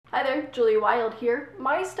Hi there, Julia Wild here.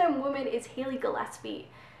 My STEM woman is Hayley Gillespie.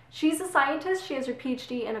 She's a scientist, she has her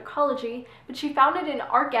PhD in ecology, but she founded an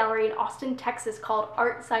art gallery in Austin, Texas called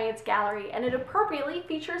Art.Science.Gallery, and it appropriately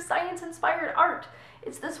features science-inspired art.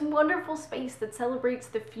 It's this wonderful space that celebrates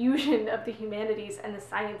the fusion of the humanities and the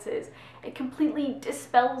sciences. It completely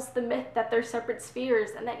dispels the myth that they're separate spheres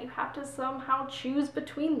and that you have to somehow choose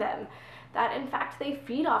between them. That in fact they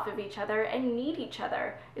feed off of each other and need each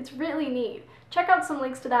other. It's really neat. Check out some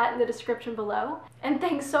links to that in the description below. And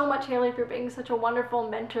thanks so much, Hayley, for being such a wonderful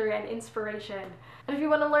mentor and inspiration. And if you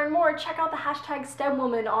want to learn more, check out the hashtag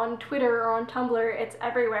STEMwoman on Twitter or on Tumblr. It's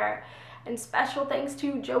everywhere. And special thanks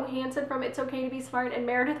to Joe Hansen from It's Okay to Be Smart and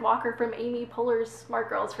Meredith Walker from Amy Poehler's Smart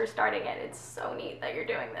Girls for starting it. It's so neat that you're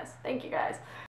doing this. Thank you guys.